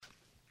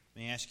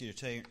Let me ask you to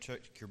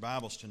take your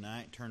Bibles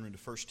tonight and turn to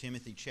 1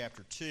 Timothy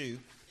chapter 2.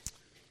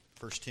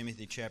 1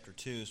 Timothy chapter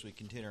 2 as we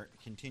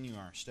continue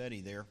our study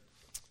there.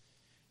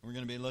 We're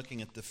going to be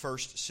looking at the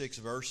first 6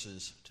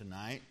 verses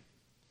tonight.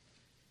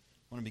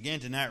 I want to begin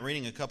tonight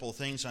reading a couple of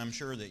things I'm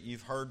sure that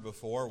you've heard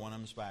before. One of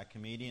them is by a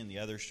comedian. The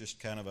other is just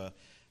kind of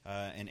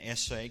an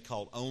essay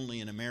called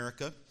Only in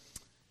America.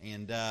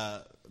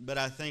 But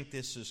I think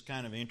this is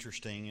kind of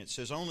interesting. It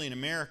says, only in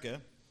America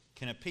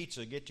can a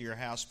pizza get to your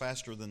house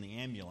faster than the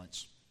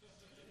ambulance.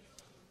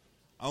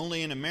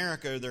 Only in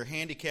America are there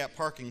handicapped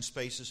parking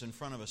spaces in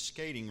front of a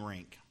skating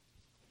rink.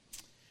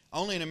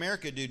 Only in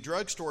America do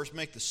drugstores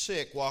make the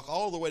sick walk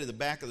all the way to the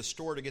back of the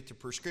store to get their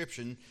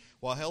prescription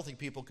while healthy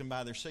people can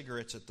buy their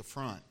cigarettes at the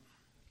front.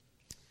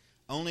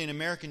 Only in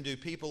America do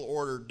people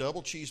order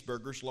double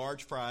cheeseburgers,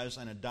 large fries,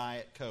 and a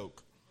Diet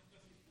Coke.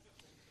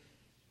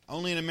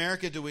 Only in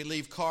America do we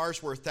leave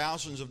cars worth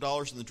thousands of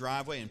dollars in the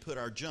driveway and put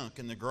our junk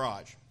in the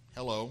garage.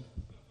 Hello.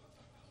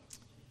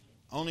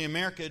 Only in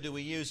America do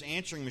we use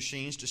answering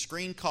machines to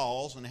screen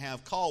calls and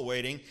have call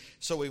waiting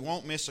so we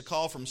won't miss a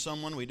call from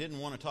someone we didn't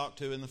want to talk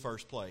to in the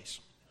first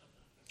place.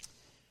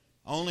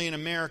 Only in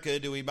America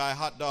do we buy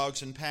hot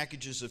dogs in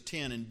packages of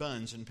 10 and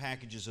buns in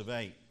packages of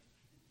 8.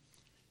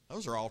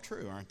 Those are all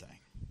true, aren't they?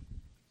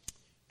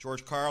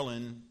 George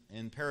Carlin,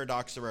 in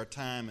Paradox of Our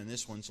Time, and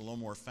this one's a little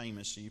more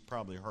famous, so you've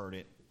probably heard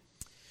it,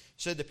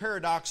 said the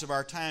paradox of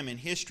our time in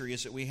history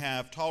is that we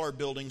have taller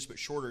buildings but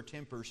shorter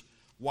tempers,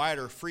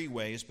 wider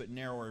freeways but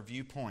narrower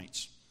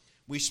viewpoints.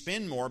 We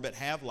spend more but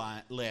have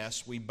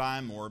less. We buy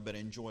more but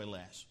enjoy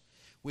less.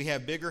 We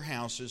have bigger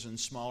houses and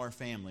smaller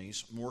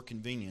families, more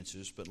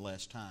conveniences but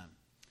less time.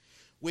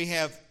 We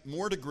have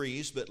more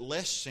degrees but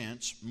less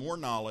sense, more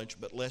knowledge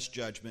but less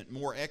judgment,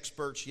 more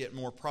experts yet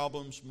more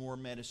problems, more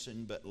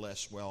medicine but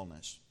less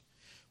wellness.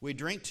 We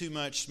drink too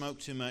much, smoke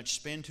too much,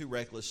 spend too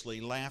recklessly,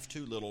 laugh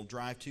too little,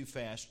 drive too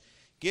fast,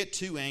 get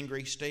too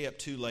angry, stay up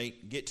too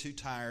late, get too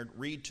tired,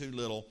 read too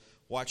little,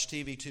 watch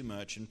TV too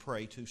much, and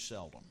pray too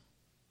seldom.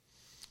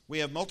 We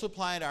have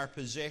multiplied our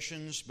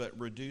possessions but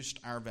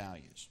reduced our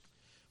values.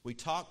 We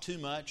talk too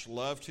much,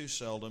 love too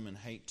seldom, and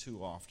hate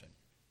too often.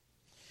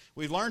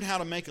 We've learned how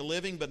to make a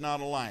living but not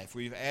a life.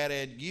 We've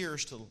added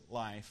years to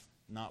life,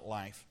 not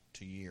life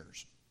to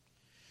years.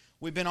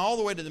 We've been all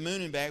the way to the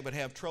moon and back but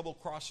have trouble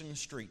crossing the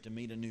street to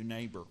meet a new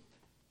neighbor.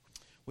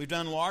 We've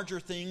done larger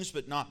things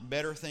but not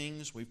better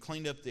things. We've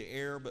cleaned up the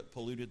air but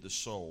polluted the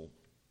soul.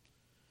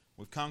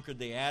 We've conquered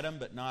the atom,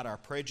 but not our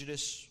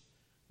prejudice.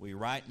 We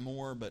write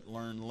more, but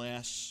learn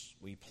less.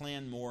 We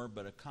plan more,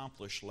 but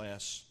accomplish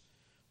less.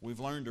 We've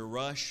learned to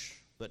rush,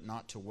 but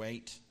not to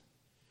wait.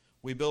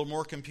 We build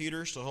more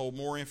computers to hold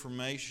more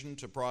information,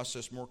 to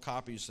process more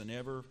copies than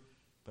ever,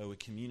 but we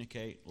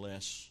communicate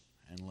less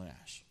and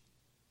less.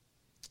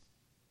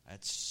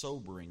 That's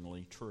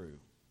soberingly true.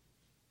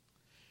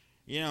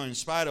 You know, in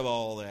spite of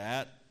all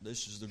that,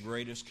 this is the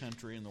greatest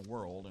country in the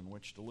world in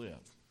which to live.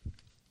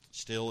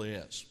 Still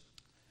is.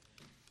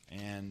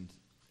 And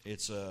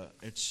it's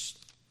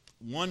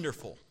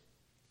wonderful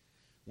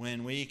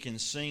when we can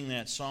sing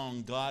that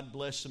song, God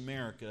Bless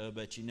America,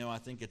 but you know, I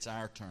think it's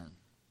our turn.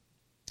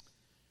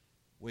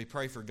 We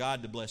pray for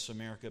God to bless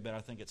America, but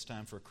I think it's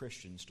time for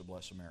Christians to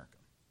bless America.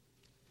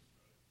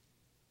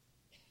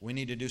 We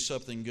need to do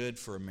something good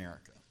for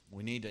America.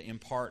 We need to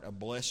impart a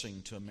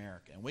blessing to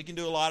America. And we can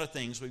do a lot of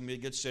things. We can be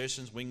good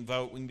citizens. We can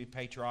vote. We can be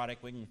patriotic.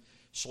 We can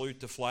salute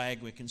the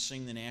flag. We can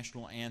sing the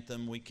national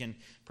anthem. We can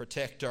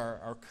protect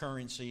our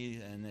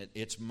currency and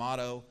its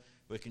motto.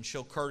 We can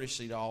show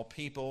courtesy to all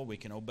people. We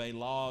can obey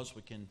laws.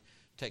 We can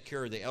take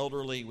care of the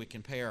elderly. We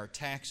can pay our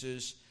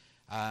taxes.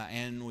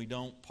 And we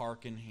don't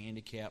park in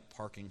handicapped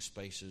parking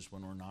spaces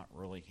when we're not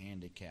really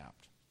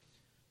handicapped.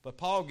 But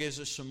Paul gives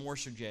us some more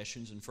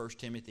suggestions in 1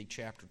 Timothy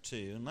chapter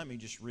 2. And let me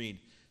just read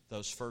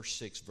those first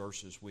 6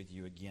 verses with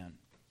you again.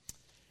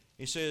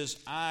 He says,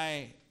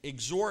 I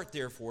exhort,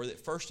 therefore,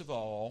 that first of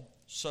all,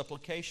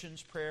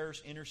 supplications,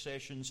 prayers,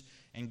 intercessions,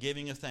 and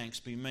giving of thanks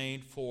be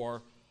made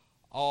for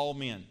all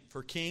men,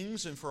 for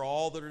kings and for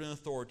all that are in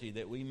authority,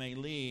 that we may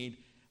lead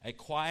a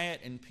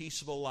quiet and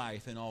peaceable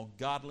life in all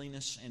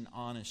godliness and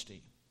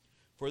honesty.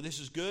 For this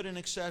is good and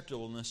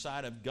acceptable in the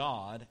sight of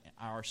God,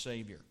 our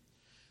Savior,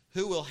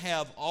 who will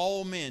have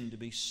all men to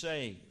be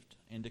saved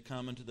and to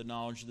come into the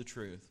knowledge of the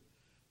truth.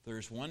 There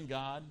is one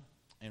God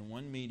and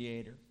one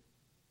mediator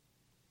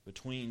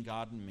between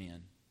God and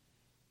men,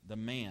 the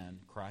man,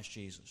 Christ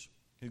Jesus,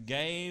 who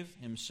gave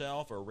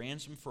himself a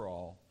ransom for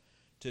all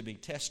to be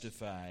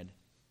testified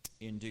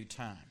in due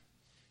time.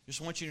 Just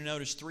want you to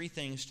notice 3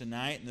 things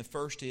tonight, and the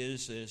first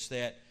is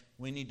that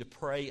we need to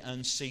pray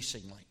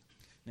unceasingly.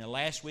 Now,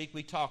 last week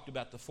we talked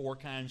about the 4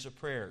 kinds of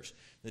prayers,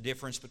 the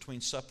difference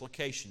between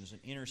supplications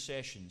and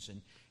intercessions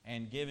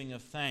and giving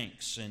of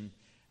thanks and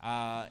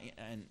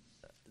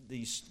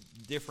these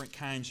different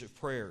kinds of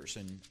prayers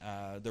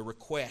and the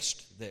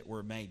requests that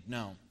were made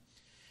known.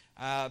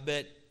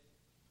 But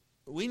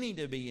we need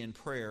to be in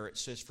prayer, it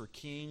says, for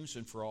kings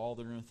and for all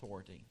that are in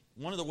authority.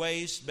 One of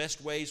the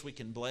best ways we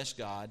can bless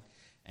God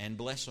and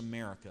bless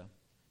America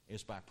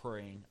is by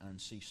praying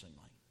unceasingly.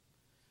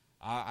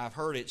 I've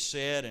heard it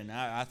said, and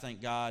I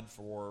thank God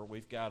for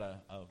we've got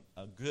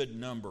a good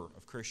number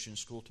of Christian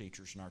school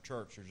teachers in our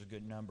church. There's a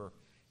good number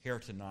here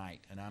tonight,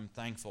 and I'm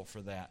thankful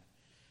for that.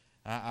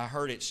 I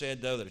heard it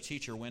said, though, that a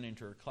teacher went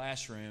into her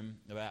classroom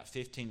about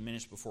 15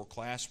 minutes before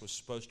class was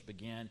supposed to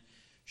begin.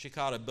 She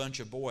caught a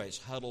bunch of boys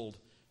huddled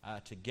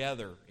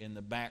together in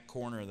the back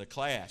corner of the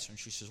class, and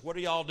she says, "What are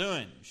y'all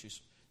doing?"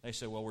 They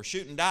said, "Well, we're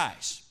shooting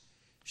dice."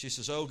 She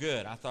says, "Oh,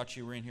 good. I thought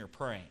you were in here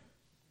praying."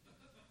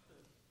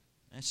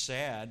 That's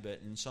sad, but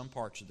in some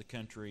parts of the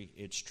country,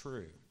 it's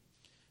true.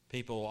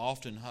 People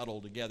often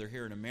huddle together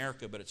here in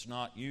America, but it's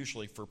not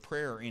usually for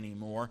prayer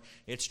anymore.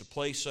 It's to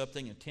play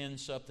something,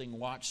 attend something,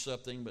 watch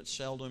something, but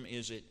seldom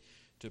is it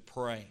to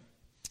pray.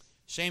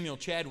 Samuel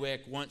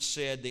Chadwick once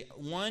said, "The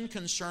one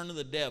concern of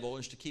the devil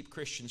is to keep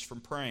Christians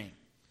from praying.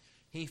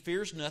 He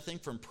fears nothing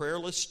from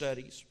prayerless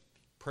studies,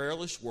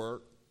 prayerless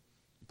work,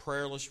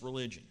 prayerless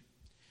religion.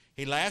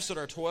 He laughs at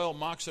our toil,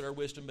 mocks at our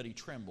wisdom, but he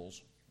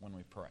trembles when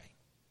we pray."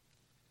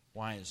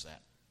 Why is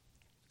that?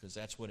 Because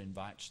that's what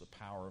invites the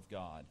power of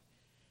God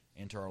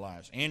into our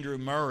lives. Andrew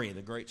Murray,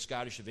 the great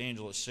Scottish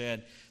evangelist,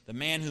 said, "The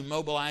man who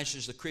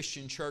mobilizes the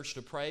Christian church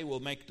to pray will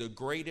make the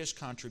greatest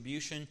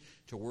contribution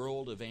to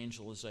world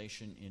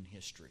evangelization in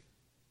history."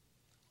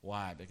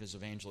 Why? Because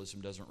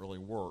evangelism doesn't really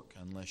work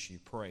unless you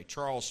pray.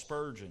 Charles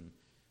Spurgeon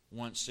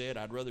once said,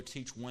 "I'd rather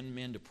teach one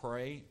man to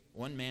pray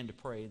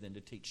than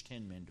to teach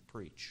 10 men to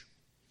preach."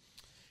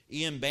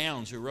 Ian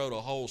Bounds, who wrote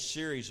a whole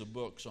series of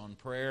books on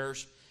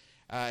prayers,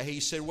 he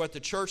said, "What the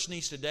church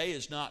needs today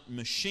is not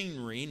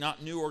machinery,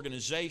 not new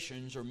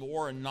organizations or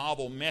more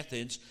novel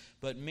methods,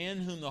 but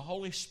men whom the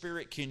Holy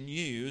Spirit can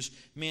use,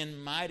 men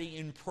mighty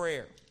in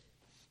prayer.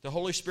 The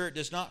Holy Spirit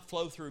does not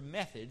flow through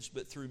methods,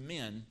 but through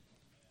men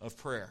of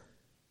prayer."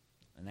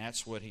 And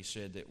that's what he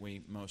said that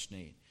we most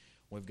need.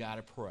 We've got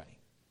to pray.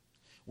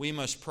 We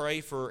must pray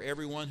for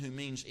everyone who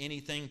means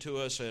anything to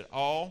us at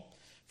all.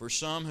 For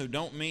some who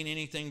don't mean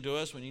anything to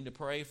us, we need to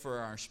pray for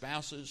our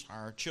spouses,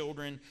 our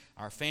children,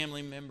 our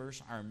family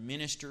members, our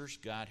ministers.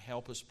 God,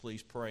 help us,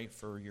 please pray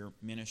for your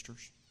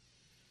ministers,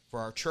 for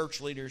our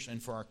church leaders,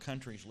 and for our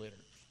country's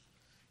leaders.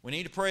 We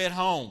need to pray at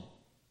home.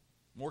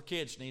 More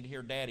kids need to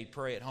hear Daddy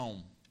pray at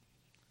home.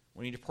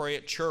 We need to pray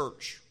at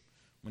church.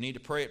 We need to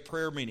pray at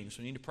prayer meetings.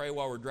 We need to pray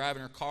while we're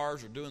driving our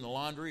cars or doing the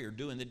laundry or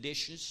doing the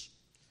dishes.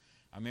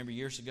 I remember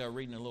years ago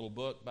reading a little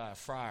book by a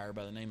friar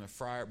by the name of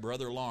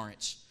Brother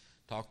Lawrence.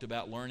 Talked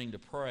about learning to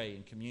pray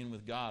and commune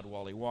with God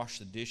while he washed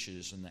the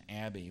dishes in the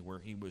abbey where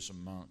he was a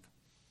monk.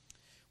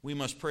 We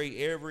must pray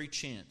every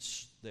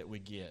chance that we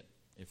get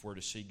if we're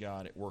to see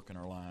God at work in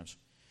our lives.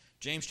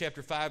 James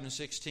chapter 5 and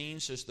 16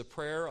 says, "The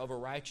prayer of a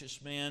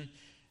righteous man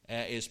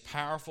is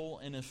powerful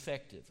and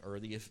effective," or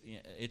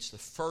it's the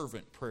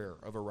fervent prayer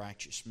of a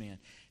righteous man.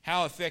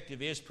 How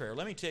effective is prayer?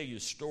 Let me tell you a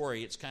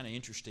story. It's kind of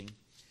interesting.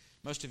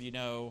 Most of you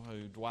know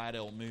who Dwight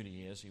L.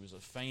 Moody is. He was a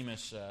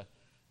famous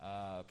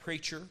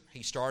preacher.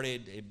 He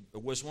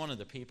was one of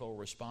the people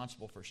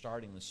responsible for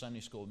starting the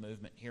Sunday school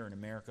movement here in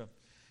America.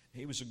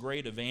 He was a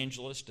great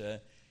evangelist,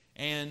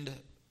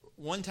 and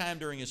one time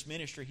during his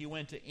ministry he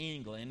went to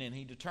England, and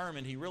he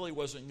determined he really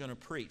wasn't going to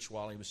preach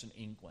while he was in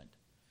England.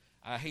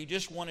 He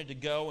just wanted to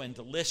go and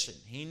to listen.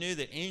 He knew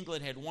that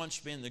England had once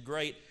been the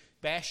great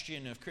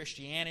bastion of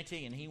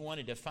Christianity, and he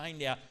wanted to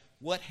find out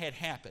what had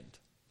happened.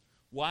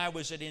 Why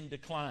was it in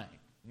decline?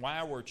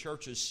 Why were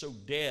churches so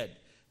dead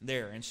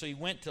there? And so he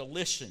went to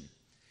listen.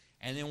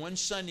 And then one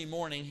Sunday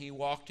morning he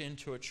walked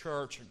into a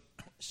church, and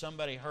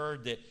somebody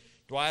heard that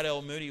Dwight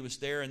L. Moody was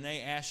there, and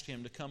they asked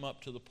him to come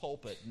up to the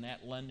pulpit in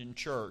that London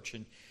church.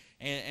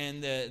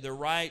 And the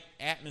right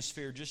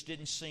atmosphere just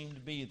didn't seem to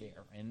be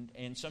there.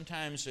 And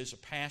sometimes as a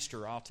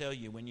pastor, I'll tell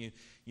you, when you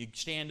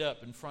stand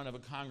up in front of a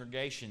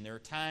congregation, there are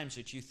times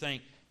that you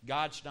think,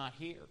 God's not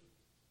here.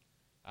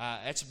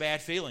 That's a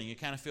bad feeling. You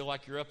kind of feel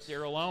like you're up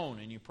there alone,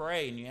 and you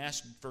pray and you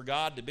ask for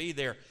God to be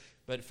there.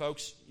 But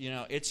folks,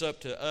 it's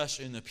up to us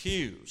in the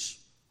pews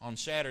on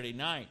Saturday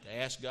night to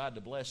ask God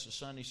to bless the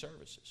Sunday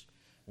services.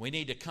 We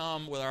need to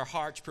come with our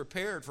hearts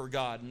prepared for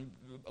God, and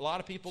a lot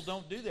of people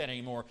don't do that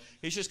anymore.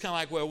 It's just kind of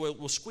like, well,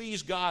 we'll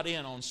squeeze God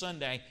in on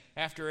Sunday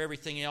after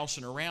everything else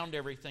and around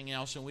everything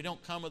else, and we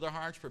don't come with our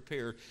hearts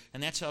prepared.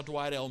 And that's how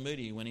Dwight L.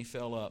 Moody, when he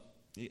felt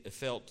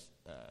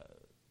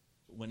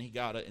when he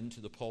got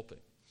into the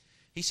pulpit.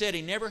 He said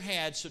he never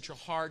had such a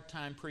hard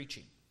time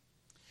preaching.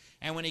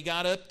 And when he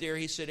got up there,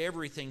 he said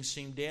everything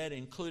seemed dead,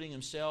 including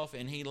himself,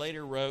 and he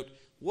later wrote,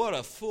 "What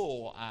a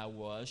fool I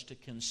was to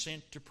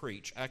consent to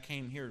preach. I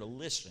came here to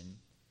listen,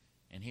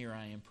 and here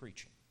I am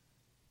preaching."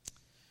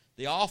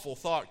 The awful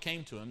thought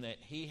came to him that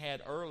he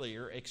had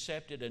earlier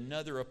accepted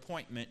another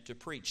appointment to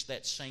preach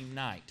that same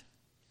night.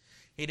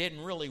 He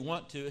didn't really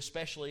want to,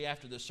 especially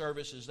after the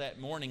services that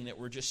morning that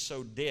were just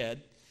so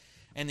dead.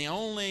 And the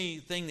only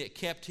thing that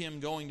kept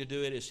him going to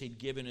do it is he'd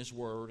given his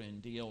word,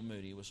 and D.L.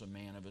 Moody was a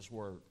man of his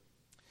word.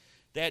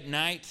 That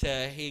night,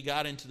 he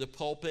got into the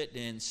pulpit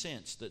and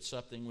sensed that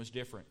something was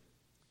different.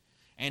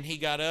 And he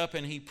got up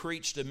and he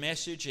preached a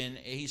message, and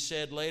he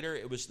said later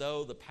it was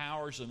though the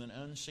powers of an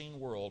unseen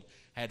world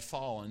had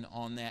fallen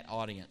on that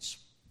audience.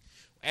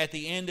 At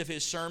the end of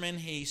his sermon,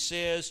 he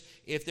says,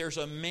 if there's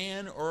a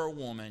man or a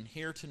woman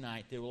here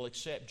tonight that will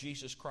accept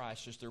Jesus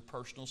Christ as their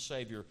personal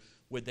Savior,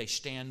 would they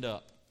stand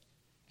up?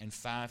 And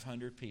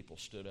 500 people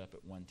stood up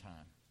at one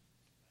time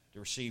to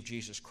receive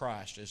Jesus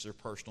Christ as their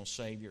personal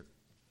Savior.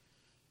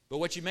 But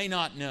what you may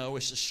not know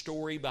is the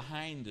story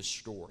behind the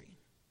story.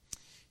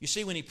 You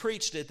see, when he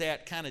preached at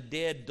that kind of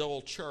dead,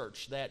 dull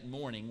church that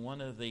morning,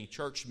 one of the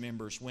church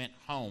members went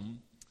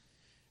home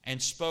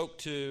and spoke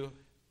to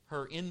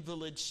her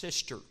invalid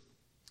sister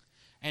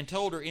and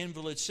told her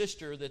invalid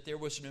sister that there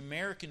was an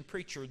American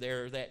preacher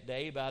there that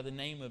day by the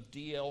name of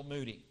D.L.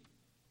 Moody.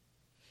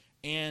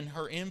 And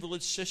her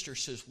invalid sister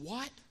says,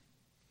 "What?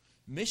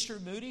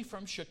 Mr. Moody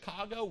from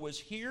Chicago was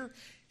here?"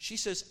 She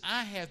says,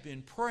 "I have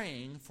been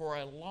praying for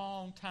a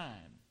long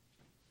time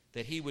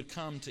that he would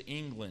come to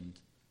England,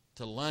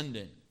 to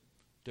London,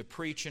 to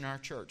preach in our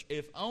church.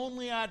 If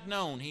only I'd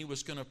known he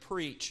was going to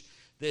preach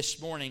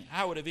this morning,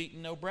 I would have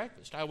eaten no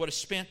breakfast. I would have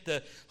spent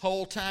the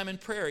whole time in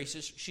prayer."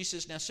 She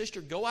says, "Now, sister,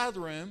 go out of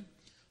the room,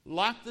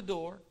 lock the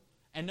door,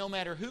 and no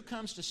matter who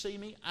comes to see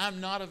me,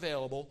 I'm not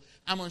available.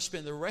 I'm going to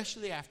spend the rest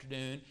of the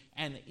afternoon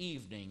and the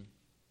evening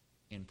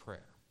in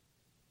prayer."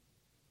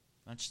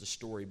 That's the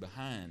story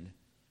behind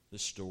the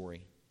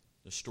story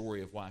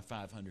of why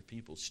 500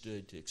 people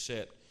stood to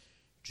accept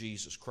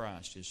Jesus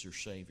Christ as their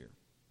Savior.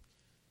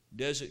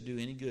 Does it do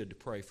any good to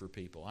pray for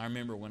people? I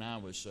remember when I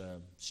was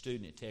a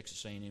student at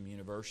Texas A&M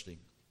University,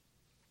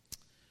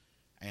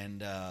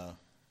 and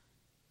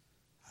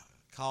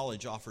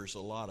college offers a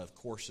lot of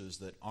courses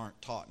that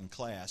aren't taught in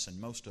class, and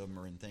most of them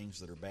are in things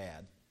that are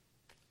bad.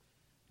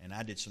 And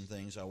I did some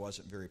things I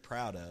wasn't very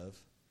proud of.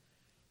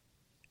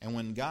 And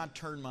when God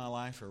turned my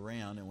life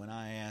around, and when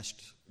I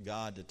asked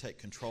God to take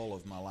control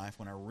of my life,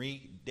 when I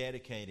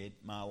rededicated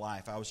my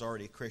life, I was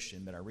already a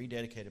Christian, but I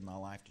rededicated my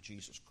life to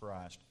Jesus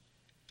Christ.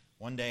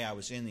 One day I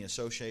was in the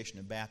Association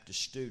of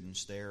Baptist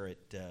Students there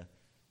at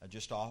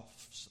just off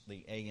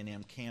the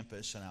A&M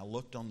campus, and I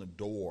looked on the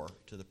door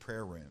to the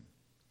prayer room,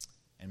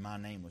 and my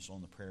name was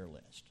on the prayer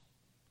list.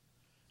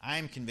 I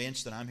am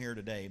convinced that I'm here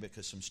today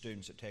because some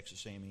students at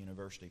Texas A&M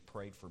University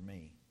prayed for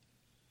me.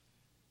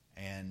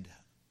 And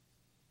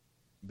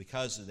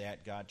because of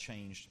that, God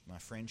changed my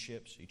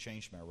friendships. He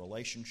changed my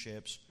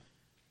relationships.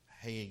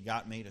 He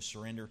got me to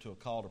surrender to a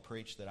call to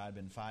preach that I'd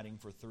been fighting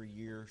for 3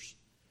 years.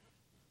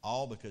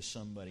 All because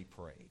somebody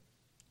prayed.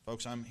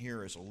 Folks, I'm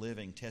here as a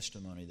living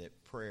testimony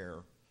that prayer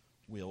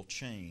will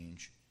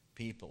change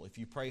people. If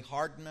you pray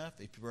hard enough,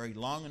 if you pray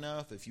long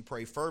enough, if you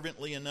pray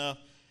fervently enough,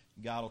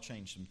 God will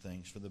change some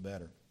things for the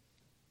better.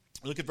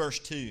 Look at verse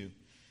 2.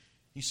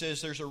 He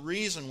says there's a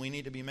reason we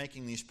need to be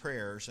making these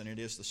prayers, and it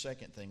is the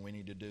second thing we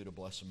need to do to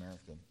bless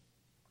America.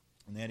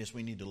 And that is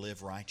we need to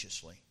live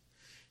righteously.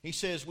 He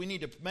says we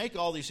need to make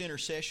all these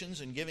intercessions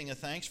and giving of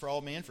thanks for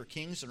all men, for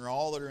kings, and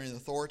all that are in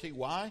authority.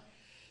 Why?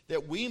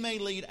 That we may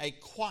lead a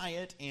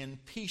quiet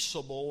and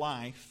peaceable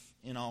life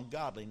in all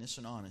godliness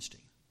and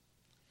honesty.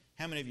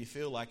 How many of you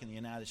feel like in the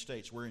United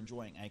States we're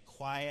enjoying a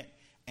quiet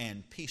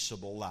and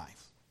peaceable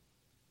life?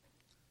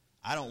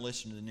 I don't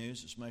listen to the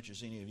news as much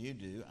as any of you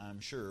do, I'm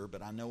sure,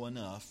 but I know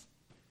enough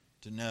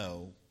to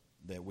know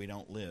that we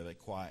don't live a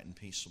quiet and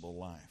peaceable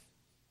life.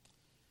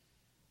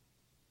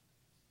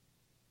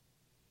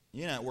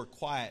 You know, that word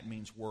quiet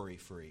means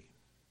worry-free.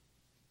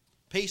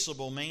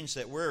 Peaceable means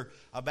that we're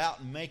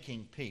about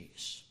making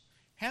peace.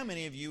 How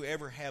many of you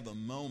ever have a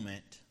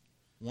moment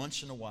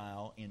once in a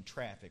while in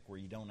traffic where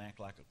you don't act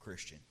like a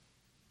Christian?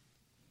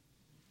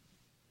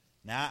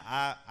 Now,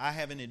 I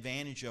have an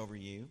advantage over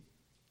you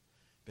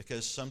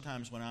because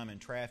sometimes when I'm in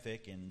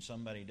traffic and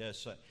somebody does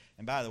so,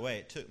 and by the way,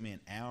 it took me an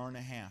hour and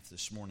a half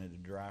this morning to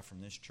drive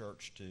from this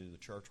church to the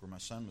church where my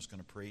son was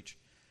going to preach.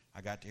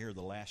 I got to hear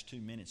the last 2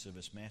 minutes of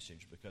his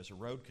message because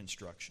of road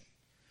construction.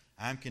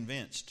 I'm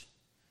convinced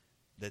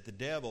that the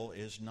devil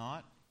is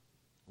not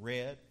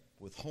red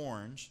with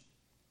horns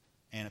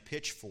and a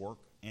pitchfork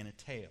and a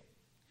tail.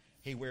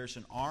 He wears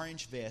an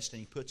orange vest and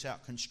he puts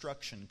out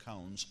construction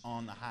cones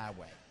on the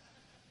highway.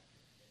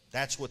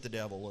 That's what the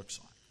devil looks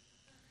like.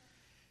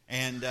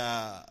 And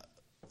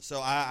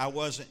so I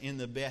wasn't in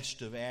the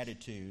best of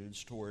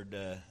attitudes toward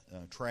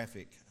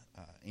traffic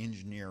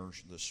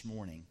engineers this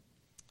morning.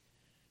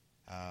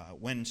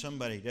 When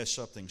somebody does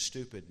something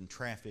stupid in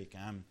traffic,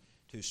 I'm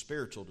too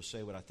spiritual to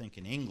say what I think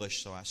in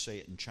English, so I say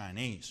it in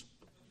Chinese.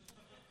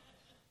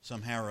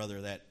 Somehow or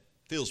other that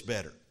feels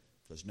better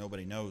because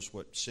nobody knows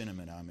what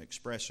sentiment I'm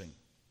expressing.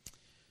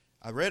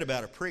 I read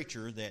about a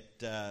preacher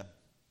that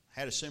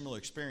had a similar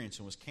experience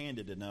and was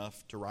candid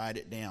enough to write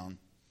it down.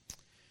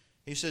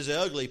 He says, "The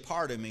ugly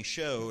part of me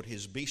showed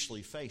his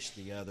beastly face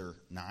the other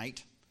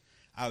night.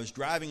 I was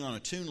driving on a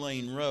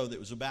 2-lane road that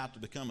was about to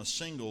become a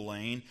single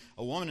lane.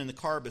 A woman in the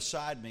car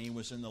beside me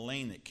was in the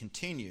lane that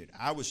continued.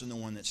 I was in the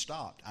one that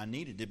stopped. I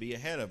needed to be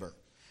ahead of her.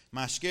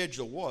 My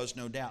schedule was,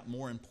 no doubt,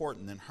 more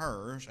important than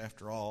hers.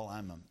 After all,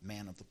 I'm a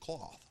man of the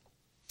cloth.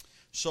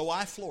 So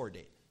I floored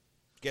it.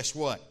 Guess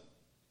what?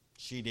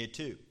 She did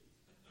too.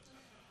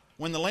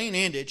 When the lane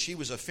ended, she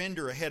was a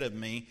fender ahead of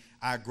me.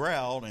 I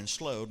growled and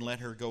slowed and let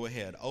her go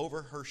ahead.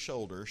 Over her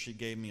shoulder, she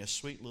gave me a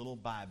sweet little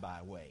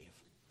bye-bye wave.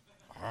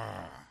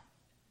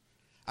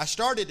 I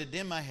started to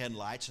dim my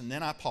headlights, and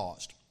then I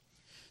paused.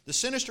 The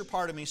sinister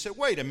part of me said,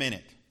 wait a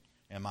minute.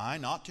 Am I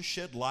not to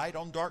shed light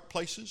on dark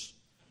places?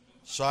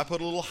 So I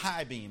put a little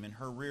high beam in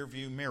her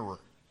rearview mirror.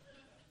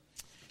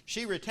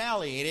 She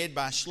retaliated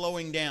by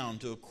slowing down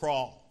to a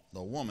crawl.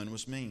 The woman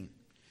was mean.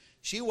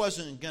 She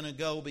wasn't going to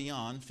go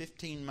beyond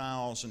 15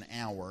 miles an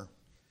hour,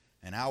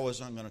 and I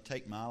wasn't going to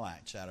take my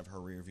lights out of her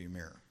rearview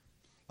mirror.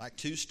 Like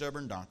two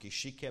stubborn donkeys,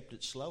 she kept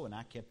it slow and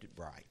I kept it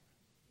bright.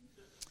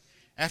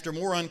 After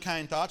more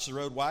unkind thoughts, the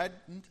road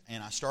widened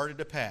and I started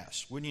to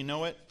pass. Wouldn't you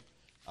know it,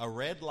 a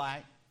red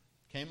light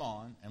came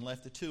on and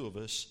left the two of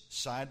us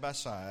side by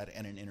side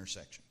at an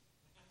intersection.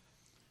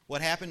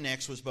 What happened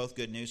next was both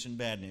good news and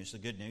bad news. The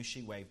good news,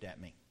 she waved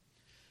at me.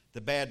 The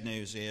bad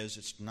news is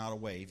it's not a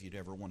wave you'd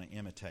ever want to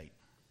imitate.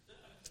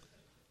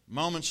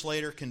 Moments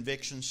later,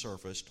 conviction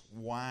surfaced.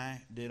 Why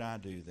did I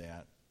do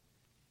that?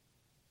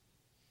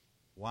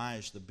 Why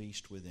is the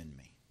beast within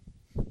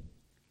me?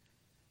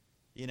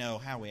 You know,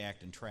 how we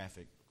act in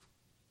traffic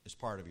is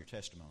part of your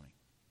testimony.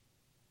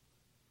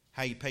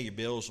 How you pay your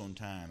bills on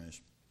time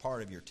is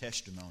part of your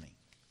testimony.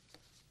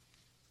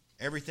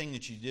 Everything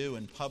that you do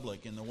in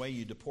public and the way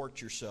you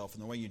deport yourself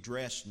and the way you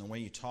dress and the way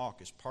you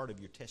talk is part of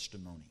your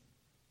testimony.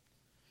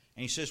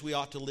 And he says we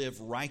ought to live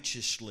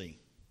righteously.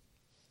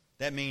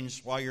 That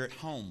means while you're at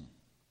home.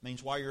 It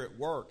means while you're at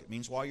work. It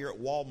means while you're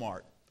at Walmart.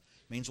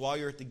 It means while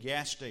you're at the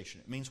gas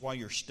station. It means while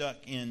you're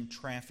stuck in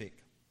traffic.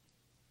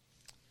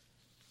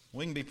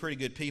 We can be pretty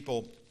good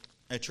people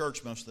at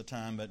church most of the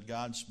time, but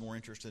God's more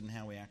interested in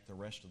how we act the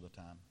rest of the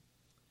time.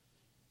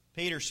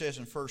 Peter says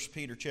in 1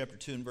 Peter chapter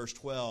 2 and verse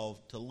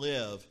 12, to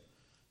live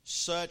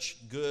such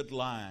good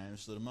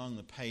lives that among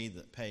the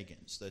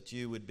pagans, that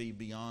you would be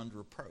beyond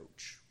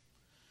reproach.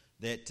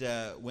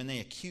 That when they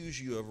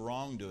accuse you of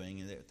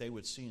wrongdoing, that they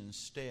would see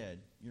instead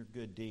your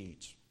good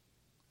deeds.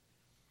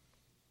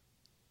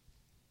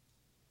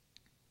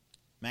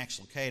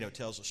 Max Lucado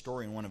tells a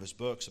story in one of his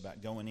books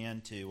about going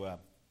in to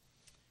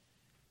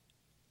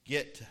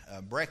get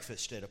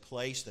breakfast at a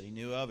place that he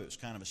knew of. It was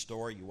kind of a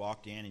store. You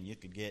walked in and you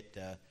could get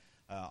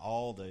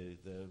all the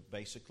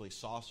basically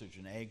sausage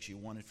and eggs you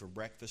wanted for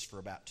breakfast for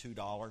about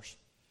 $2.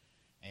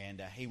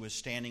 And he was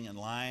standing in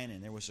line,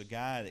 and there was a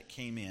guy that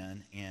came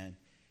in, and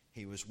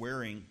he was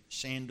wearing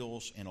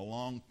sandals and a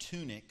long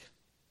tunic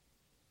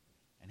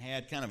and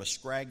had kind of a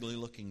scraggly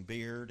looking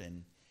beard.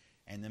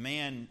 And the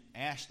man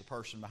asked the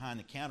person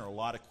behind the counter a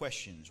lot of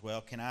questions.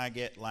 Well, can I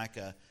get like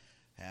a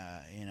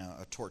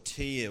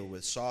tortilla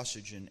with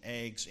sausage and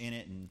eggs in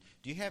it? And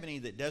do you have any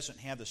that doesn't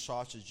have the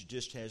sausage,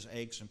 just has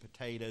eggs and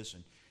potatoes?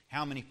 And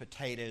how many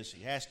potatoes?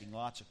 He's asking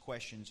lots of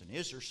questions. And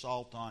is there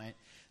salt on it?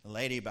 The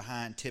lady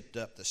behind tipped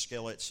up the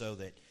skillet so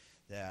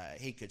that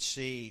he could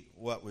see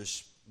what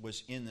was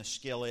in the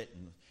skillet,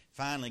 and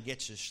finally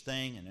gets his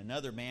thing. And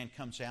another man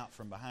comes out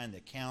from behind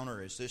the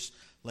counter as this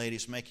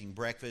lady's making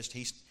breakfast.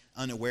 He's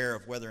unaware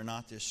of whether or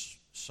not this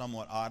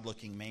somewhat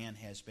odd-looking man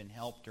has been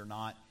helped or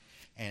not.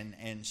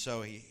 And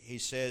so he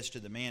says to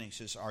the man, he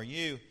says,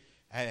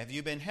 have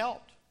you been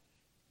helped?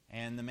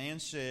 And the man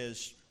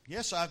says,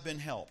 yes, I've been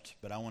helped,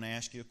 but I want to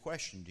ask you a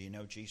question. Do you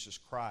know Jesus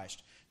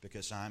Christ?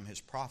 Because I'm his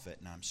prophet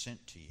and I'm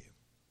sent to you.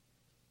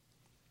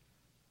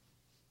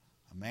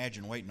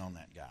 Imagine waiting on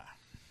that guy.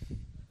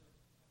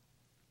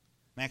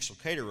 Max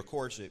Lucado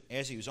records that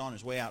as he was on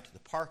his way out to the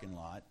parking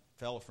lot, a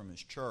fellow from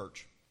his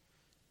church,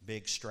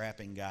 big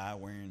strapping guy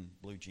wearing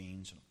blue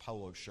jeans and a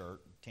polo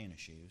shirt and tennis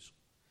shoes,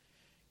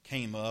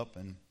 came up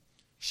and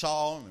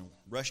saw him and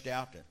rushed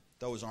out to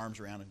throw his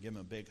arms around him, give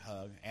him a big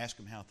hug, ask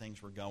him how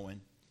things were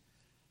going,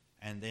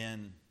 and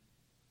then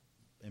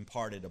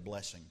imparted a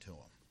blessing to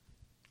him.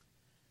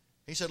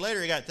 He said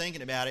later he got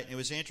thinking about it, and it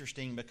was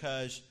interesting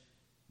because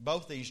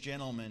both these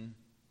gentlemen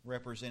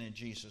represented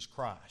Jesus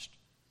Christ,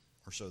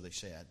 or so they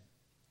said.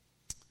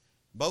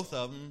 Both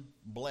of them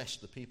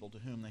blessed the people to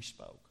whom they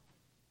spoke.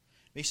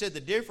 He said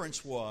the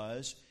difference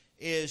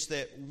is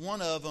that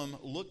one of them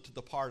looked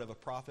the part of a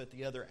prophet,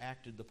 the other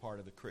acted the part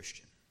of a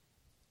Christian.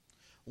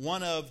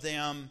 One of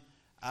them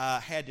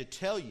had to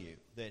tell you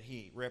that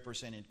he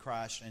represented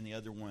Christ, and the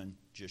other one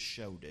just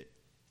showed it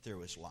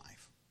through his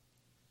life.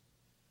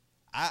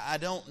 I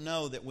don't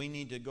know that we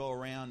need to go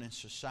around in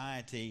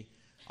society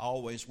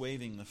always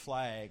waving the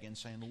flag and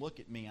saying,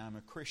 look at me, I'm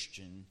a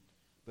Christian.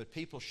 But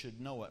people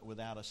should know it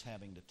without us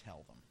having to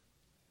tell them.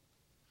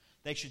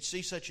 They should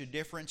see such a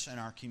difference in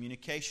our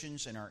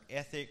communications and our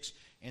ethics,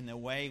 in the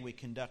way we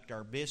conduct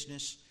our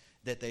business,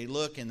 that they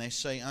look and they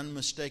say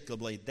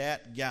unmistakably,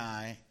 that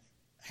guy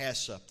has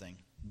something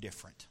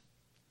different.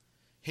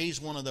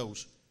 He's one of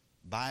those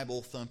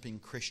Bible-thumping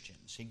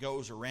Christians. He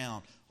goes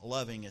around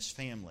loving his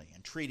family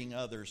and treating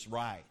others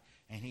right,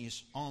 and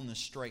he's on the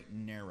straight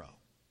and narrow.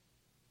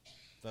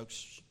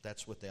 Folks,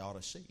 that's what they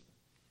ought to see.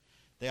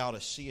 They ought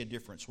to see a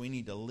difference. We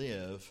need to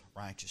live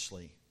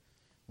righteously.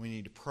 We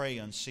need to pray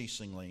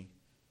unceasingly.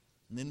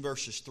 And then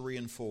verses 3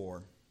 and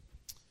 4,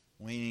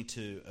 We need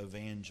to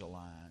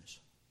evangelize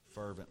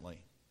fervently.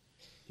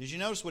 Did you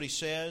notice what he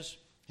says?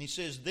 He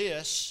says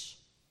this,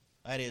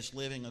 that is,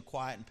 living a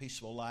quiet and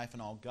peaceful life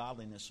in all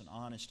godliness and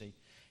honesty.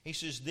 He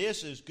says,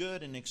 this is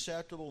good and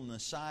acceptable in the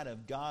sight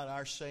of God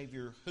our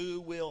Savior, who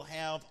will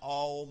have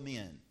all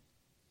men,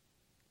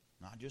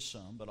 not just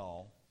some, but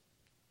all,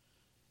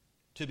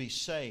 to be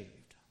saved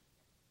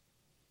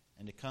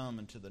and to come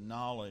into the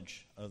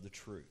knowledge of the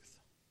truth.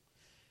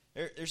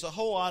 There's a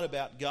whole lot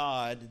about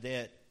God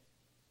that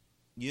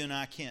you and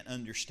I can't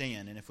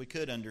understand, and if we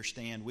could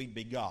understand, we'd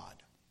be God.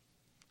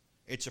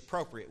 It's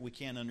appropriate we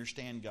can't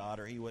understand God,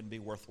 or He wouldn't be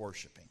worth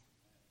worshiping.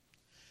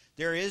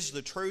 There is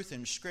the truth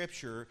in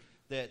Scripture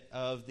that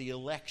of the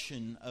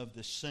election of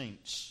the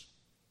saints.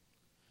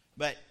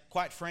 But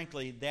quite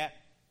frankly, that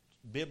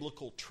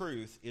biblical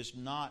truth is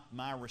not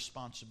my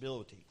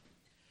responsibility.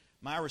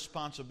 My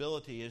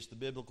responsibility is the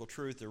biblical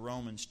truth of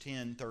Romans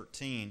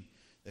 10:13,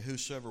 that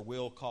whosoever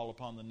will call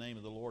upon the name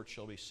of the Lord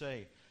shall be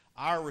saved.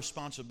 Our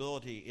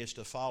responsibility is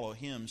to follow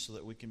Him so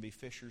that we can be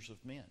fishers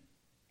of men.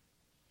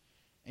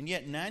 And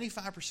yet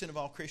 95% of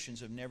all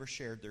Christians have never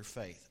shared their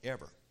faith,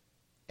 ever.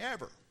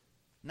 Ever.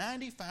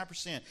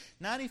 95%.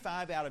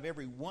 95 out of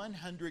every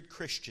 100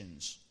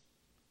 Christians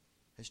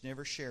has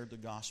never shared the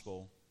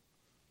gospel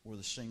with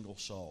a single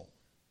soul.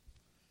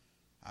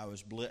 I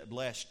was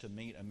blessed to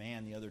meet a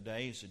man the other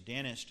day. He's a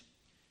dentist.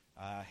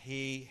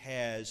 He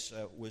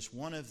was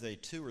one of the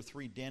 2 or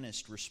 3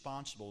 dentists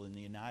responsible in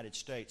the United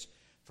States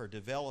for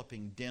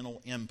developing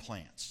dental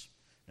implants.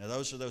 Now,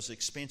 those are those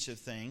expensive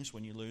things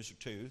when you lose a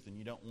tooth and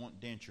you don't want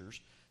dentures,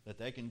 that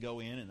they can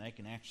go in and they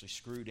can actually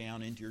screw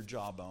down into your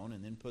jawbone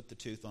and then put the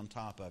tooth on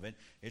top of it.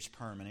 It's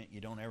permanent. You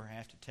don't ever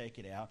have to take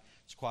it out.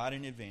 It's quite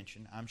an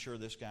invention. I'm sure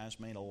this guy's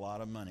made a lot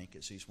of money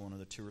because he's one of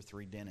the 2 or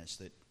 3 dentists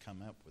that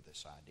come up with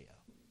this idea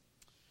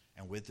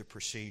and with the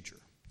procedure.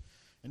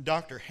 And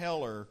Dr.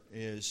 Heller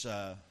is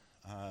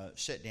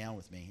sat down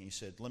with me. He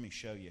said, let me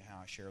show you how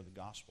I share the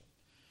gospel.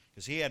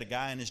 Because he had a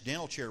guy in his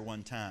dental chair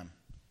one time.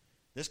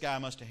 This guy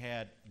must have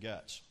had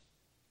guts.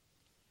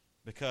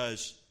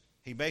 Because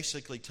he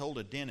basically told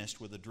a dentist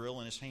with a drill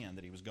in his hand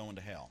that he was going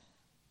to hell.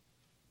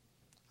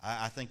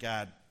 I think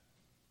I'd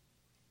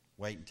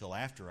wait until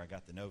after I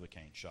got the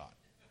Novocaine shot.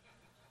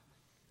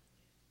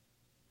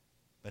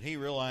 But he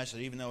realized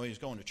that even though he was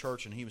going to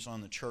church and he was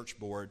on the church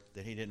board,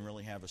 that he didn't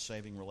really have a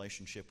saving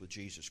relationship with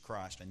Jesus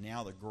Christ. And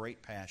now the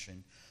great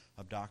passion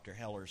of Dr.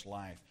 Heller's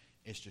life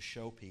is to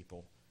show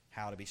people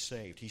how to be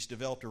saved. He's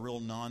developed a real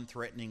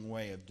non-threatening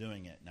way of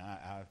doing it. And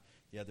I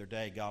the other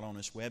day got on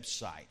his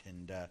website,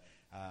 and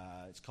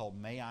it's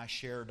called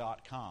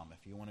mayishare.com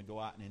if you want to go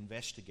out and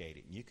investigate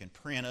it. And you can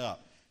print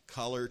up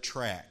color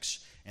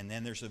tracks, and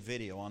then there's a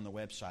video on the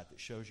website that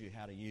shows you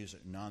how to use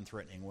it in a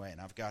non-threatening way.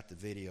 And I've got the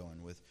video,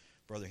 and with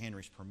Brother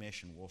Henry's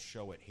permission, we'll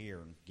show it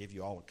here and give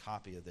you all a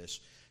copy of this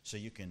so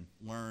you can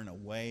learn a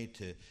way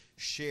to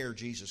share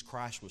Jesus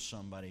Christ with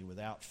somebody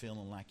without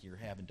feeling like you're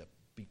having to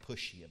be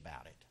pushy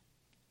about it.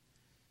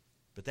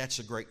 But that's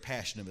the great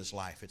passion of his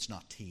life. It's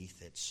not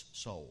teeth, it's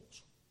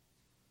souls.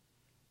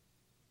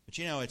 But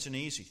you know, it's an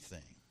easy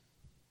thing.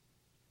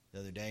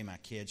 The other day, my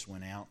kids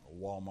went out to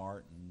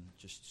Walmart, and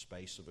just the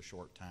space of a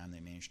short time,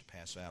 they managed to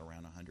pass out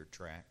around 100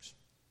 tracts.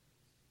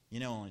 You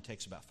know, it only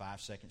takes about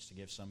 5 seconds to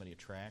give somebody a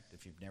tract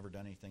if you've never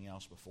done anything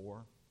else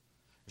before.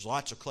 There's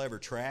lots of clever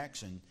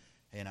tracts, and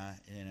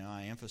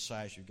I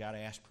emphasize you've got to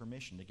ask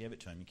permission to give it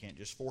to them. You can't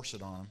just force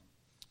it on them.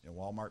 You know,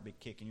 Walmart be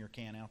kicking your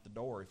can out the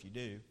door if you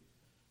do.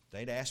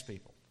 They'd ask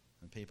people,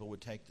 and people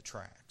would take the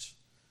tracts.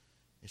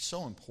 It's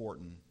so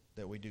important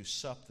that we do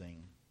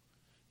something,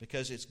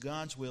 because it's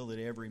God's will that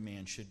every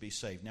man should be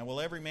saved. Now,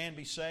 will every man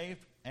be saved?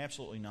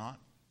 Absolutely not.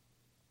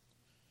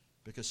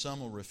 Because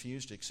some will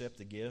refuse to accept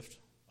the gift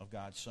of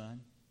God's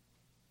Son.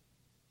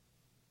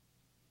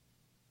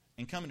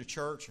 And coming to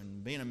church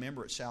and being a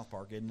member at South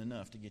Park isn't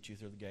enough to get you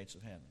through the gates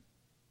of heaven.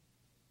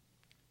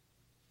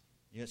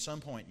 At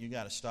some point, you've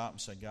got to stop and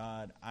say,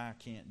 God, I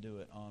can't do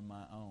it on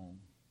my own.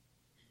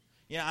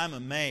 Yeah, I'm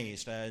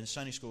amazed. In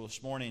Sunday school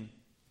this morning,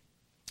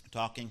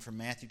 talking from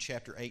Matthew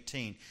chapter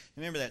 18.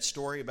 Remember that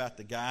story about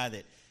the guy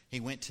that he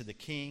went to the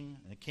king,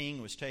 and the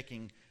king was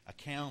taking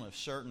account of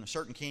a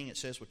certain king, it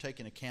says, would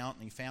take an account,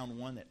 and he found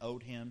one that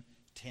owed him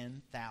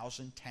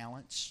 10,000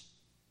 talents.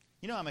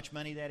 You know how much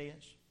money that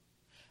is?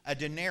 A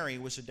denarii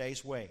was a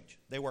day's wage.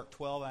 They worked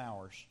 12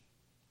 hours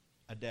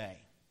a day.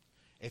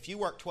 If you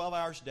work 12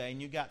 hours a day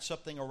and you got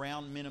something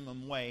around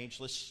minimum wage,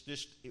 let's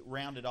just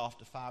round it off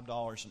to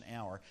 $5 an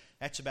hour.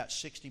 That's about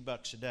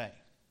 $60 a day.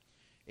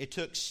 It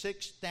took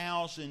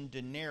 6,000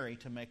 denarii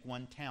to make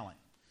 1 talent.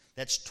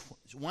 That's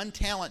 1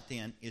 talent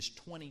then is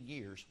 20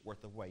 years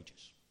worth of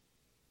wages.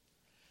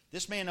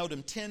 This man owed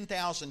him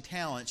 10,000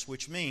 talents,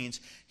 which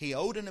means he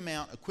owed an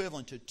amount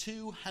equivalent to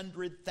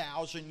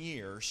 200,000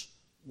 years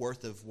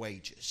worth of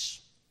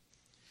wages.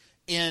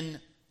 In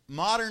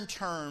modern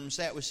terms,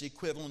 that was the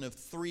equivalent of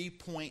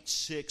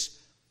 $3.6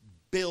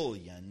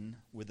 billion,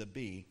 with a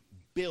B,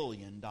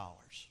 billion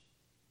dollars.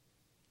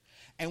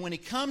 And when he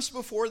comes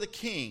before the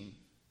king,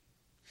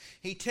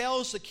 he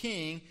tells the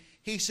king,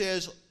 he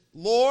says,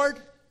 Lord,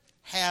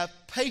 have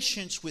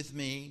patience with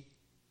me,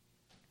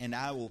 and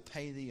I will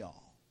pay thee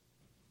all.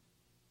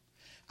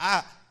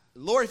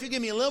 Lord, if you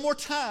give me a little more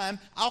time,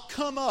 I'll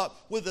come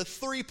up with the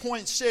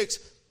 $3.6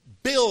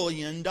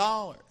 billion.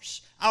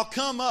 I'll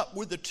come up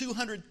with the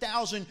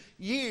 200,000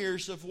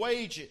 years of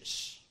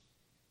wages.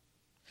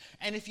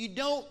 And if you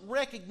don't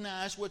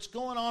recognize what's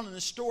going on in the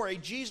story,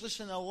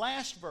 Jesus in the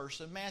last verse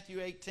of Matthew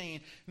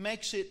 18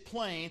 makes it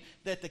plain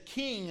that the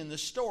king in the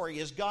story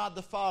is God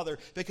the Father,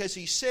 because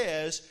he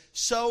says,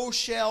 "So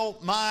shall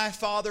my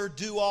Father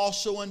do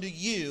also unto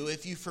you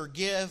if you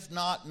forgive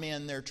not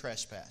men their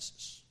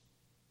trespasses."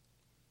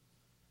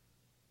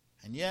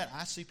 And yet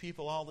I see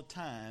people all the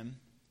time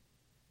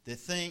that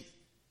think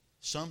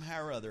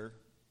somehow or other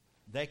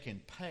they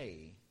can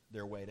pay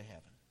their way to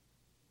heaven.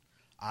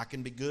 I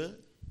can be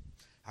good.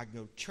 I can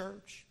go to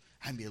church.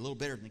 I can be a little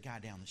better than the guy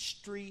down the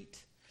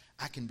street.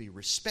 I can be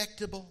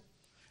respectable.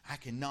 I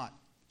can not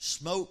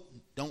smoke,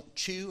 don't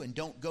chew, and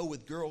don't go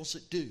with girls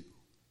that do.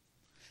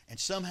 And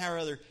somehow or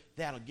other,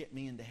 that'll get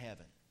me into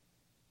heaven.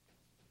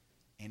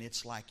 And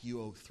it's like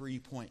you owe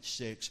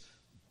 $3.6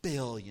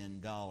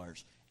 billion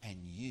and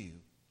you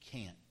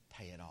can't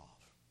pay it off.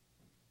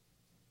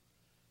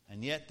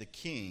 And yet the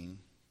king,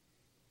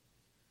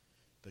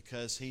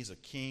 because he's a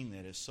king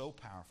that is so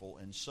powerful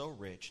and so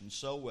rich and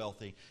so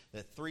wealthy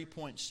that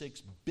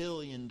 $3.6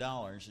 billion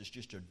is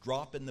just a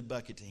drop in the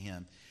bucket to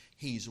him,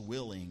 he's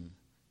willing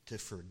to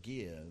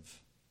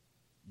forgive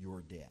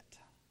your debt.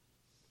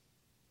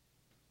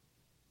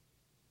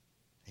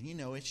 And you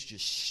know, it's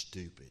just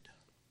stupid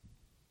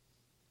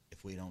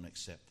if we don't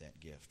accept that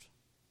gift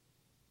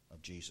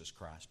of Jesus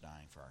Christ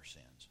dying for our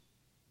sins.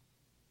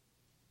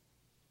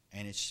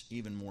 And it's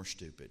even more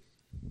stupid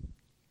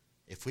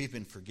if we've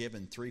been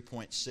forgiven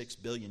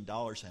 $3.6 billion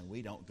and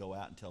we don't go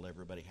out and tell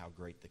everybody how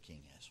great the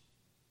king is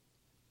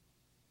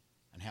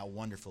and how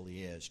wonderful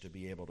he is to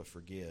be able to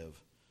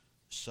forgive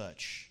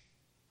such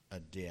a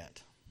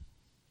debt.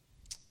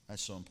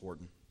 That's so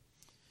important.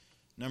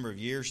 A number of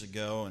years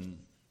ago, and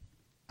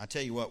I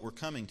tell you what, we're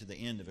coming to the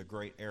end of a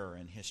great era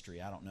in history.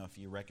 I don't know if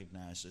you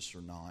recognize this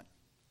or not.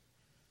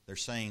 They're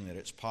saying that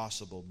it's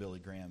possible Billy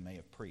Graham may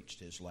have preached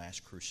his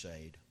last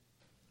crusade.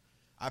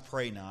 I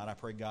pray not. I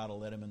pray God will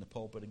let him in the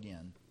pulpit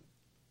again.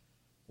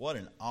 What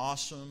an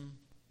awesome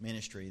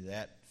ministry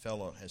that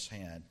fellow has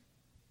had.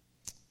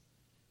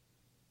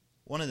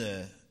 One of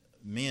the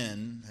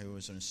men who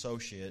was an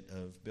associate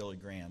of Billy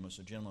Graham was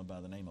a gentleman by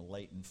the name of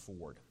Leighton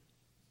Ford.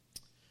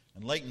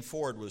 And Leighton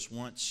Ford was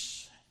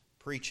once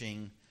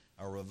preaching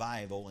a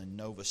revival in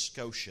Nova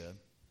Scotia.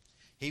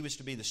 He was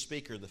to be the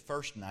speaker the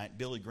first night.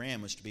 Billy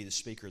Graham was to be the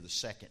speaker the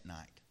second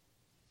night.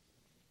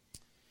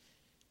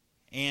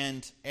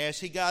 And as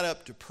he got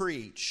up to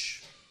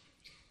preach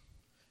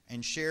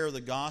and share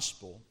the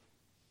gospel,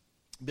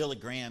 Billy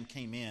Graham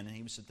came in, and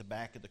he was at the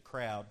back of the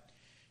crowd.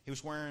 He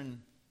was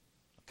wearing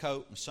a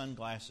coat and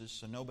sunglasses,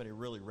 so nobody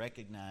really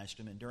recognized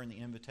him. And during the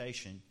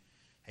invitation,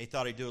 he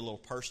thought he'd do a little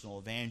personal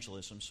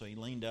evangelism, so he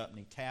leaned up and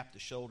he tapped the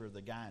shoulder of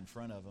the guy in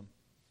front of him.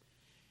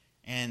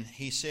 And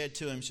he said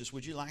to him, he says,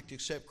 "Would you like to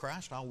accept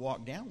Christ? I'll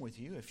walk down with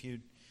you if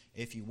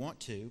you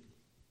want to."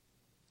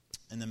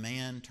 And the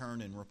man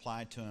turned and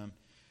replied to him,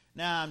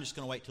 "No, I'm just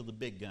going to wait till the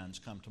big guns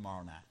come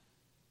tomorrow night."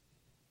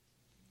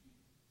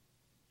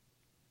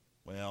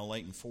 Well,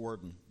 Leighton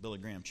Ford and Billy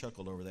Graham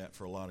chuckled over that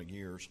for a lot of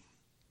years.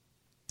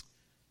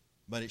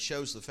 But it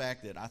shows the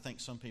fact that I think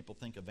some people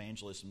think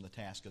evangelism the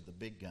task of the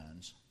big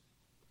guns.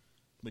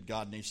 But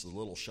God needs the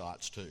little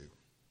shots too.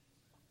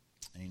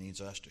 And He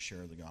needs us to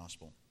share the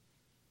gospel.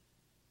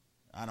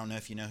 I don't know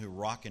if you know who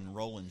Rockin'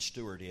 Rollin'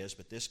 Stewart is,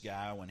 but this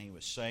guy, when he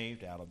was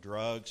saved out of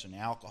drugs and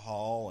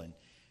alcohol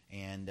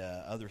and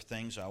other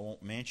things I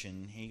won't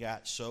mention, he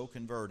got so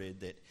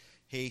converted that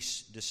he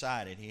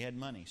decided he had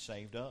money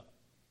saved up.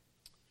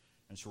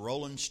 And so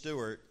Rollin'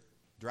 Stewart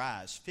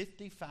drives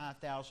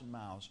 55,000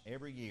 miles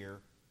every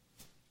year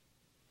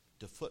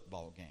to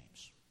football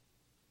games.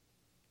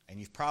 And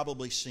you've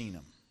probably seen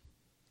him,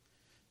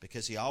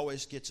 because he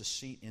always gets a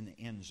seat in the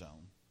end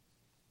zone.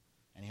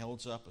 And he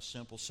holds up a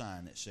simple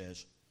sign that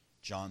says,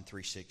 John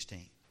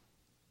 3:16.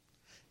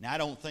 Now, I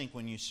don't think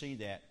when you see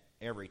that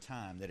every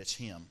time that it's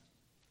him.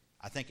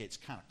 I think it's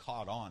kind of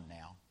caught on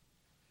now.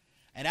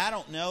 And I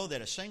don't know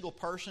that a single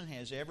person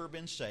has ever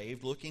been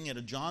saved looking at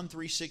a John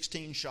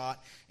 3:16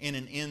 shot in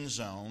an end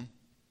zone.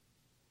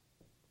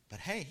 But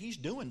hey, he's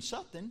doing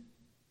something.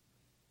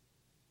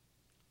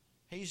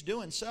 He's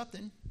doing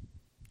something.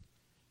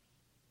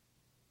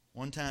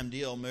 One time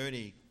D.L.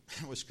 Moody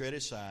was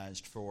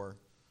criticized for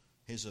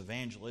his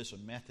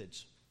evangelism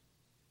methods.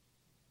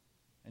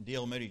 And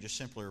D.L. Moody just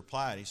simply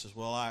replied, he says,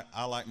 "Well,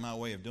 I like my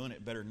way of doing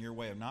it better than your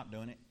way of not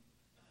doing it."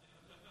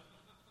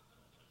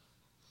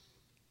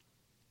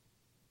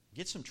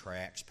 Get some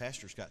tracts.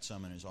 Pastor's got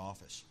some in his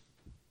office.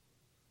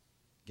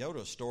 Go to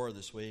a store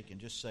this week and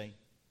just say,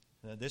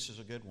 "This is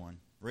a good one.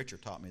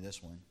 Richard taught me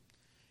this one."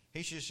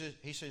 He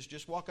says,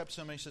 just walk up to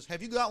somebody and says,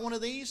 "Have you got one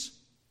of these?"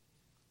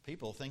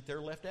 People think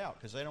they're left out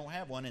because they don't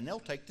have one, and they'll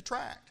take the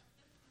tract.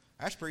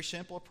 That's a pretty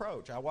simple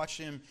approach. I watched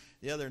him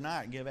the other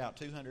night give out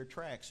 200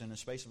 tracts in the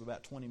space of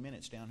about 20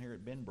 minutes down here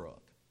at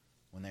Benbrook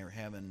when they were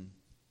having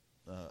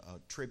a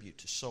tribute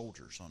to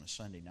soldiers on a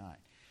Sunday night.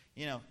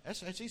 You know,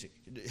 that's easy.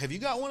 Have you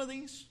got one of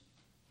these?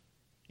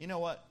 You know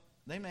what?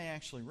 They may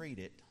actually read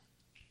it.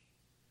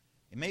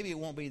 And maybe it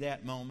won't be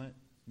that moment.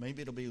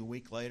 Maybe it'll be a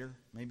week later.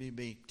 Maybe it'll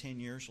be 10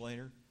 years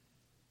later.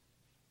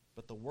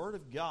 But the Word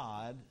of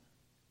God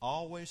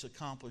always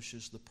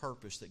accomplishes the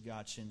purpose that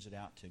God sends it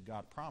out to.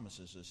 God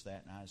promises us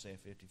that in Isaiah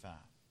 55.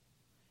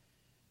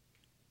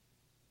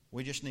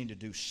 We just need to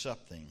do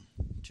something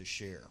to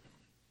share.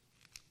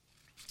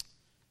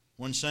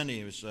 One Sunday,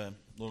 there was a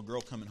little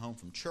girl coming home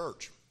from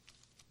church.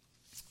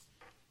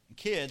 And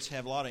kids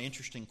have a lot of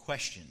interesting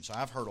questions.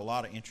 I've heard a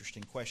lot of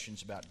interesting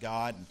questions about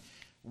God.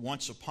 And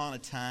once upon a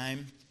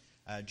time,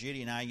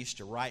 Judy and I used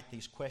to write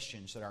these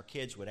questions that our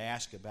kids would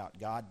ask about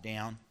God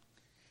down.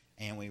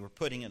 And we were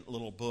putting it in a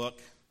little book.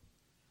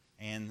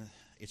 And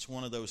it's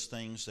one of those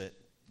things that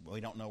we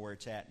don't know where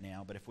it's at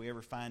now. But if we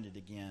ever find it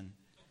again,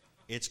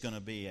 it's going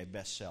to be a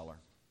bestseller.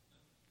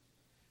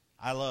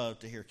 I love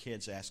to hear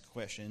kids ask a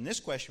question. And this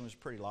question was a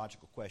pretty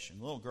logical question.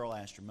 The little girl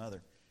asked her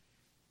mother,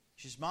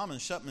 she says, Mom,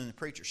 there's something in the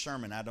preacher's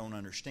sermon I don't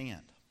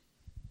understand.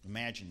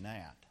 Imagine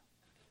that.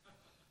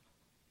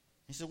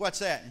 He said, what's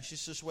that? And she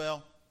says,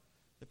 well,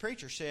 the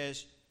preacher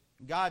says,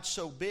 God's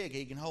so big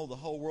he can hold the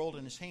whole world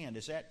in his hand.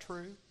 Is that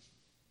true?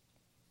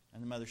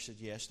 And the mother said,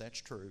 yes, that's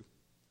true.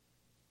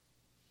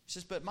 He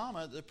says, but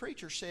Mama, the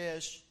preacher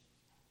says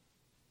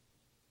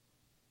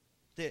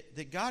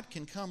that God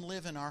can come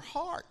live in our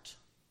heart.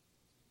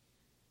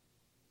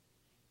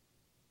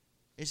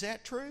 Is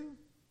that true?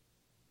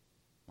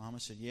 Mama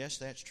said, yes,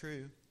 that's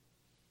true.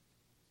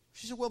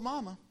 She said, well,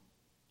 Mama,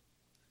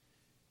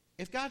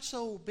 if God's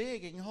so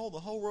big he can hold the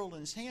whole world in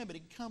his hand, but he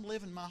can come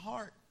live in my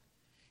heart,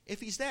 if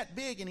he's that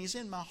big and he's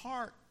in my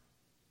heart,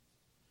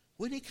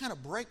 wouldn't he kind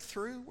of break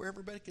through where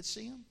everybody could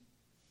see him?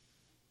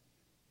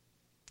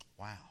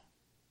 Wow.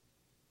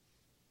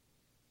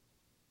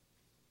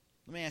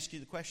 Let me ask you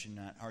the question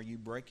tonight. Are you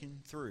breaking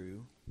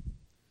through?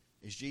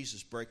 Is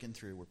Jesus breaking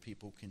through where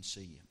people can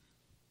see him?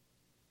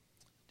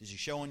 Does he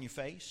show on your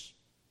face?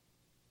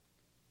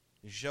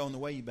 Does he show in the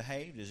way you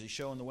behave? Does he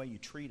show in the way you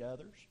treat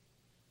others?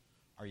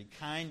 Are you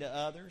kind to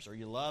others? Are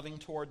you loving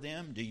toward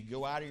them? Do you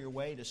go out of your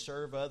way to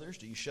serve others?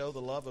 Do you show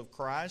the love of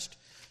Christ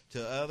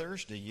to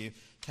others? Do you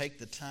take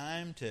the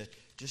time to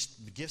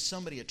just give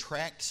somebody a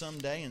tract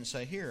someday and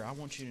say, here, I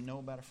want you to know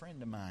about a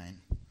friend of mine?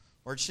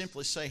 Or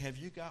simply say, have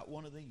you got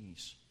one of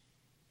these?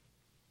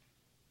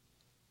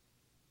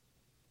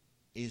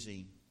 Is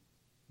he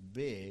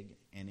big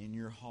and in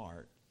your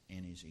heart,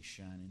 and is he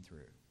shining through?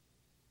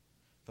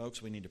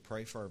 Folks, we need to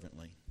pray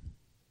fervently.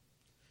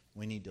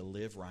 We need to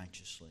live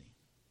righteously.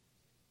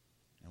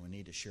 And we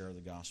need to share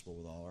the gospel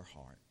with all our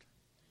heart.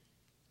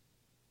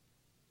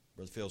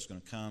 Brother Phil's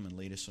going to come and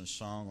lead us in a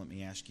song. Let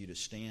me ask you to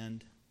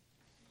stand.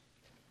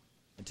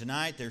 And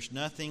tonight, there's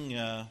nothing,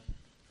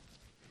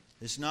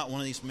 it's not one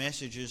of these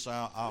messages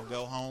I'll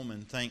go home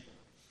and think,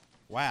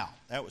 wow,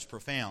 that was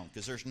profound,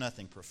 because there's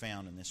nothing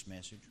profound in this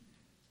message.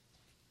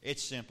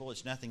 It's simple.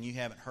 It's nothing you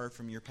haven't heard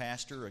from your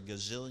pastor a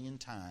gazillion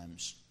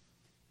times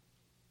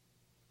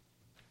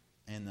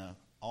in the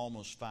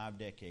almost 5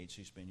 decades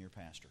he's been your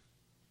pastor.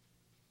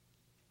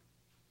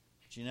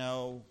 But you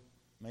know,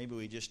 maybe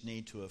we just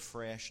need to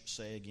afresh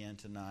say again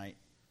tonight,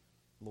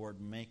 Lord,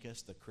 make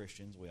us the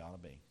Christians we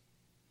ought to be.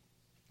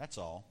 That's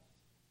all.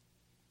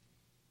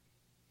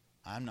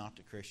 I'm not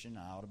the Christian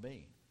I ought to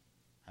be.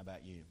 How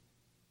about you?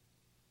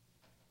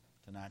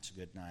 Tonight's a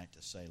good night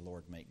to say,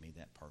 Lord, make me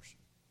that person.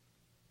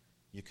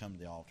 You come to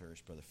the altar as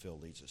Brother Phil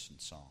leads us in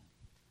song.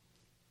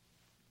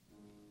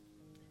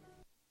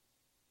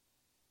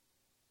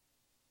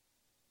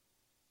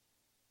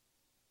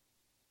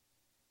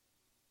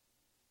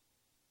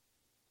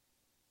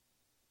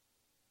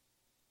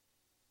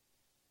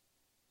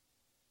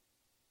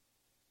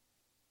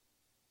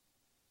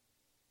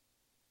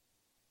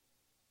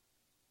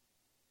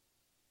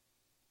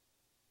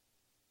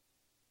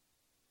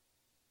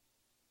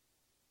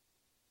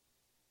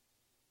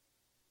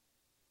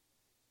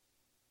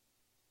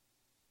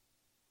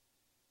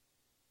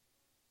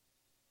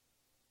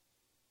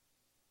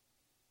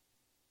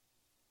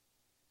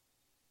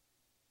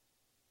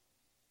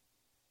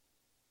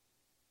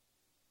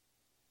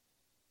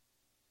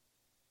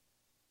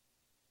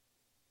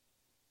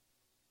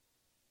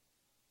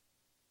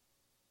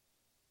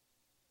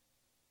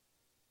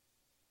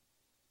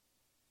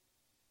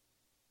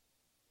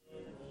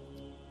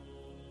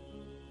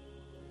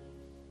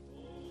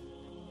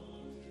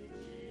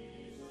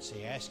 Is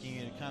he asking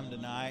you to come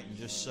tonight and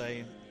just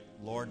say,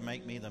 Lord,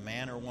 make me the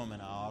man or woman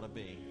I ought to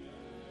be?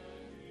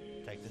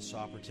 Take this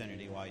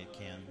opportunity while you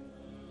can.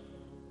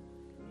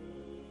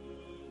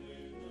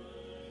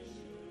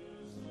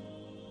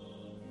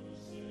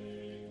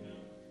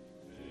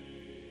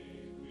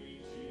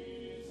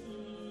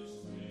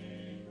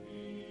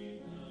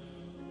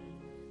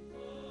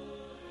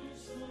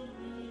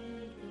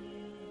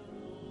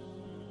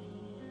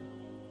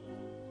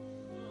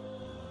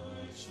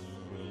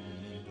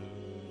 Surrender.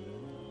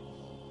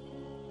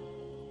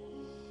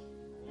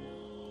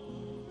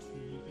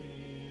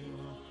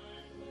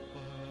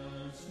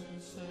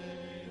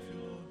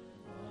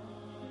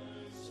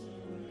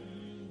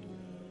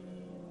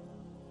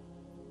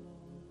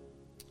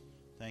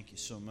 Thank you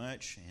so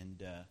much.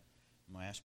 And I'm going to ask